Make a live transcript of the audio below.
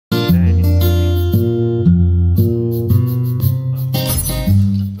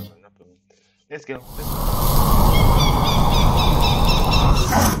Let's go.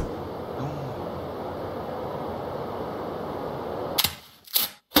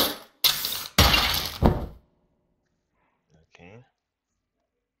 Okay.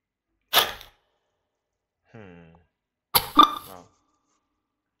 Wow.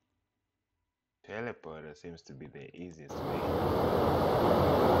 Teleporter seems to be the easiest way.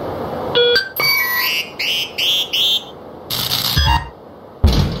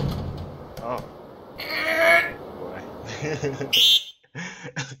 Oh. Boy.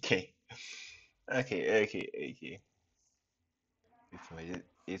 Okay. Okay.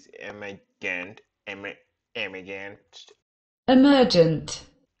 It's emergent. Emergent. Emergent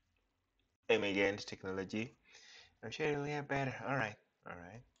technology. I'm sure it'll get better. Alright.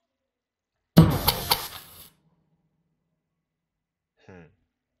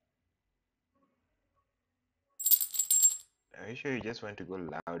 Are you sure you just want to go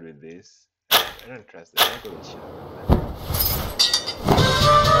loud with this? I don't trust it. I'll go with sharp.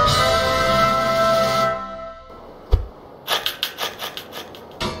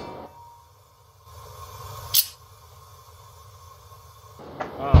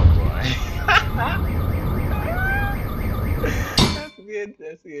 Oh boy.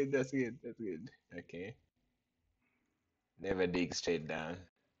 That's good. Okay. Never dig straight down.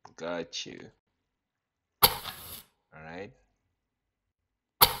 Got you. Alright.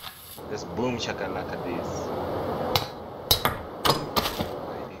 Just boom shakalaka this.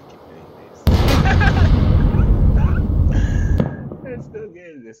 Why do you keep doing this? That's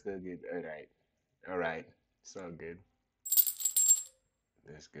so good. Alright. So good.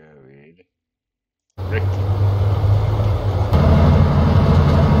 Let's go with Ricky.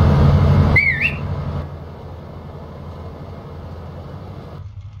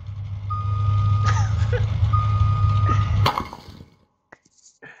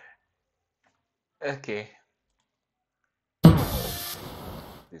 Okay.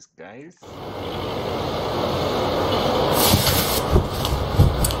 These guys.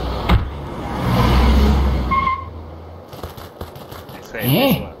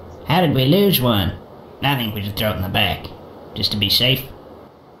 Eh? How did we lose one? I think we should throw it in the back, just to be safe.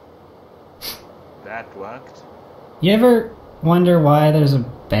 That worked. You ever wonder why there's a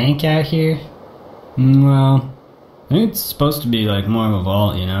bank out here? Well, I think it's supposed to be like more of a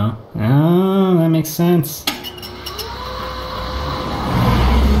vault, you know? Oh, that makes sense.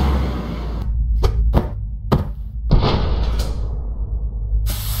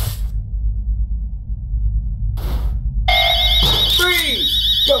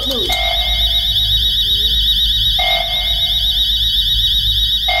 Freeze! Don't move!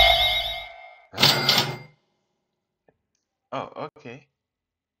 Oh, okay.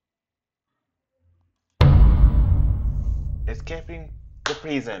 Escaping the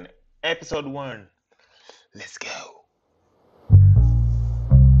prison, episode 1. Let's go.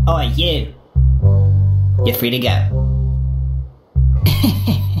 Oh, you! You're free to go.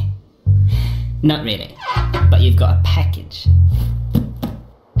 Not really, but you've got a package.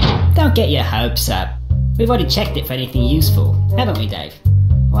 Don't get your hopes up. We've already checked it for anything useful, haven't we, Dave?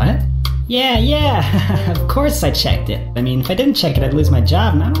 What? Yeah, of course I checked it. I mean, if I didn't check it, I'd lose my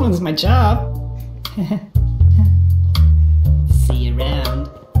job, and I don't lose my job. See you around.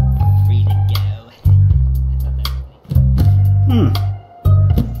 Free to go. I thought that was funny.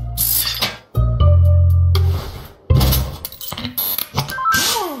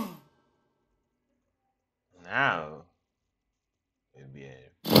 Now it'll be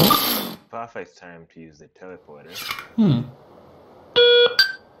a perfect time to use the teleporter.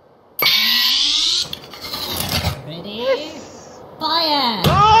 Ready? Fire!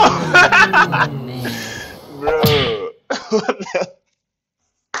 Oh! Man. Bro, what the?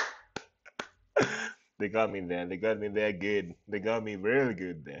 They got me there. Good. They got me real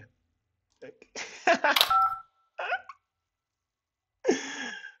good there.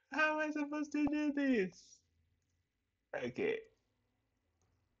 How am I supposed to do this? Okay.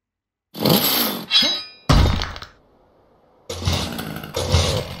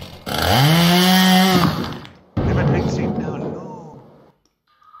 Never take straight down. No.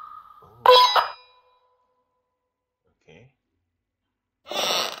 Oh. Okay.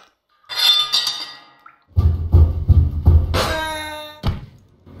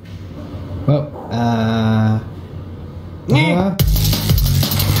 Well,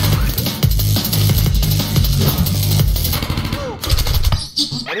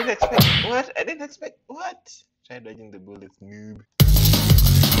 I didn't expect what? Try dodging the bullets, noob.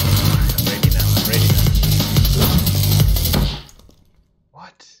 I'm ready now.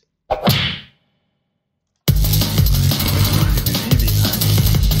 What? This is really hard.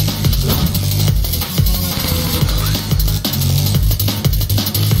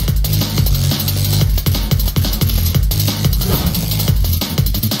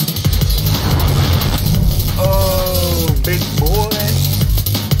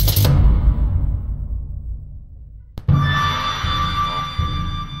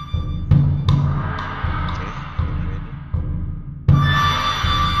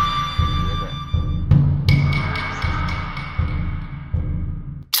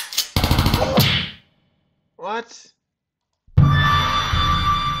 What?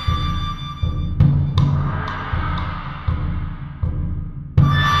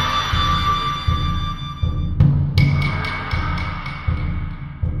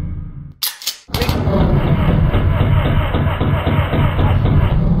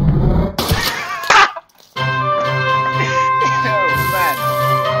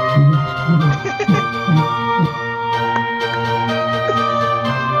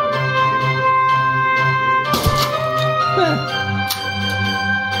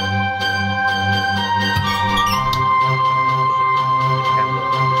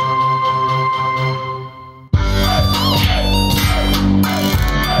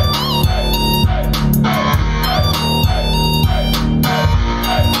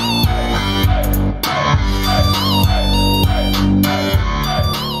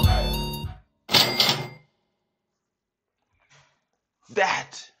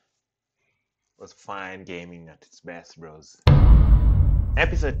 That was fine gaming at its best, bros.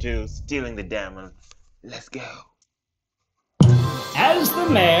 Episode 2, Stealing the Diamond. Let's go. As the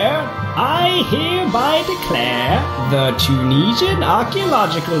mayor, I hereby declare the Tunisian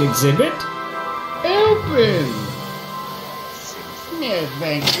archaeological exhibit open. No,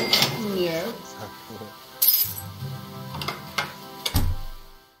 thank you. No.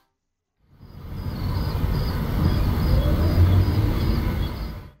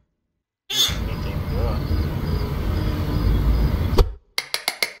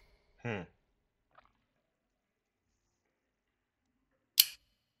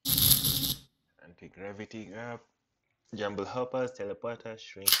 Anti-gravity up. Jumble hoppers, teleporter,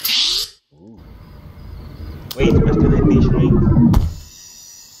 shrink. Ooh. Wait, what can I be shrink?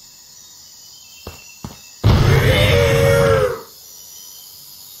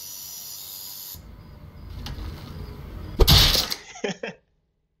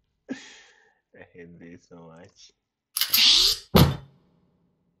 I hate this so much.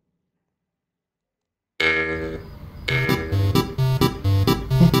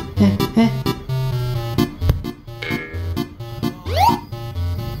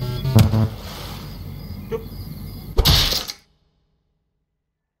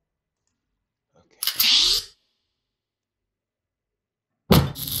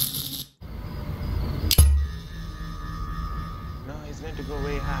 Meant to go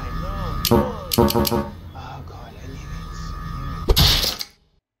way high. No, no. Oh god, I knew it.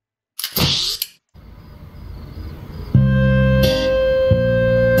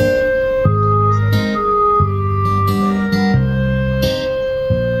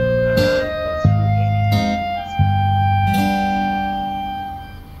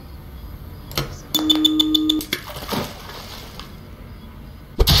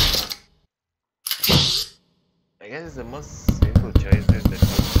 I guess it's the most simple choices that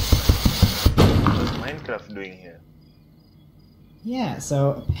what's Minecraft doing here? Yeah,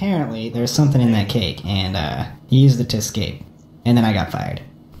 so apparently there's something in that cake, and he used it to escape. And then I got fired.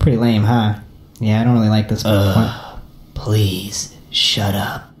 Pretty lame, huh? Yeah, I don't really like this one. Please, shut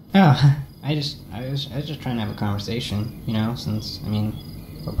up. Oh, I was just trying to have a conversation, you know, since, I mean,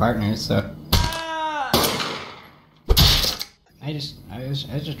 we're partners, so. I was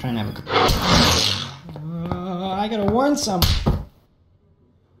just trying to have a I gotta warn some.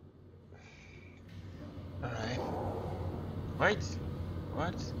 Alright. Wait.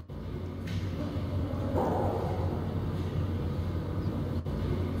 What?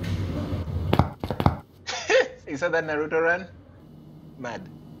 Is that Naruto run? Mad.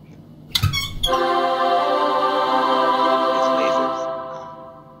 It's lasers.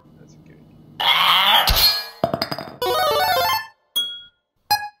 That's good.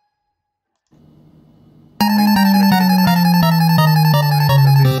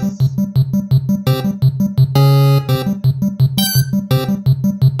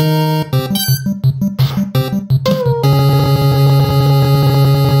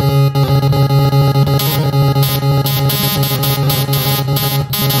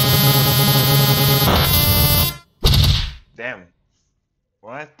 Damn.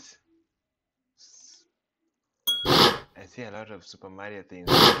 What? I see a lot of Super Mario things.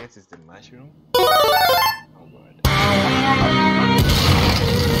 I guess it's the mushroom. Oh god.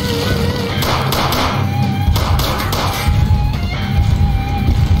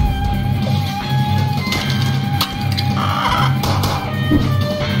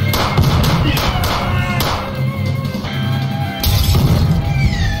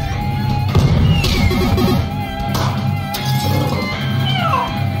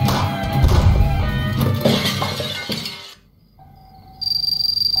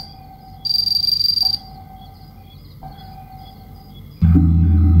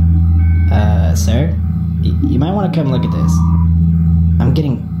 Sir? you might want to come look at this. I'm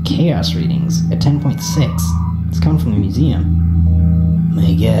getting chaos readings at 10.6. It's coming from the museum.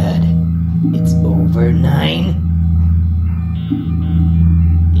 My god, it's over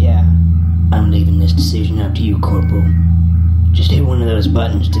 9? Yeah. I'm leaving this decision up to you, Corporal. Just hit one of those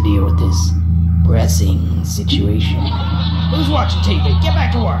buttons to deal with this pressing situation. Who's watching TV? Get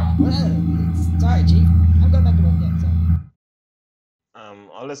back to work! Sorry, Chief. I'm going back to work yet, so.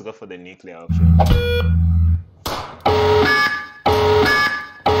 Always go for the nuclear option.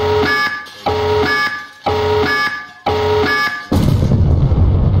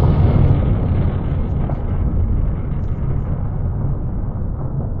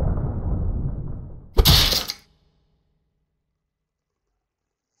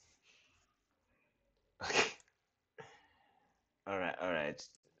 Okay. Alright.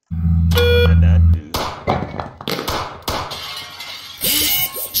 What did that do?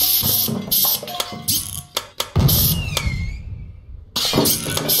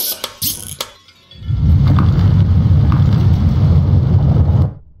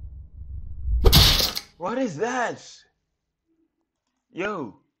 What is that?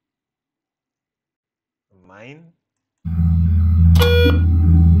 Yo. Mine?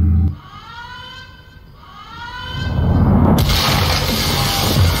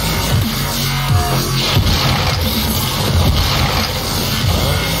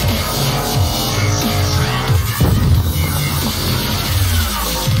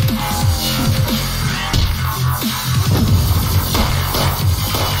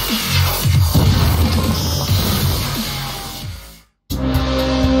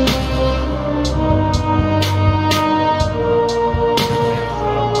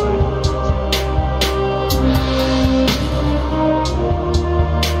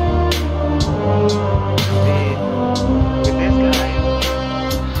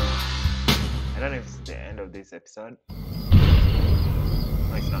 This episode.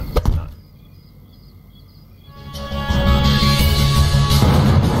 No, it's not.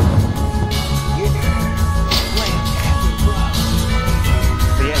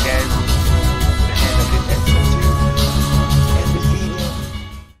 So yeah, guys, the end of this episode 2. End this video.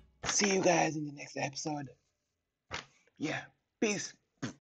 See you guys in the next episode. Yeah, peace.